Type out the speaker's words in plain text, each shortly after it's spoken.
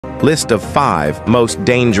List of 5 most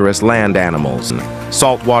dangerous land animals.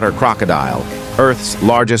 Saltwater crocodile, Earth's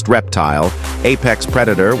largest reptile, apex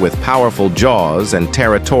predator with powerful jaws and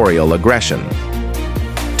territorial aggression.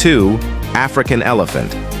 2. African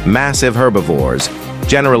elephant, massive herbivores,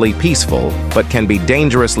 generally peaceful but can be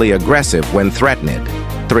dangerously aggressive when threatened.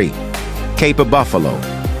 3. Cape buffalo,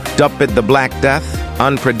 dubbed the Black Death,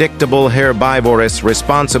 unpredictable herbivorous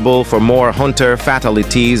responsible for more hunter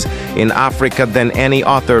fatalities in Africa than any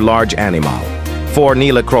other large animal. 4.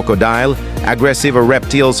 Nile crocodile, aggressive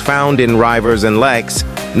reptiles found in rivers and lakes,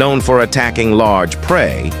 known for attacking large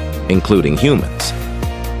prey, including humans.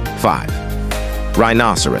 5.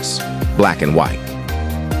 Rhinoceros, black and white.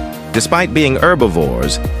 Despite being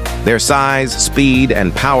herbivores, their size, speed,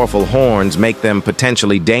 and powerful horns make them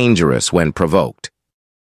potentially dangerous when provoked.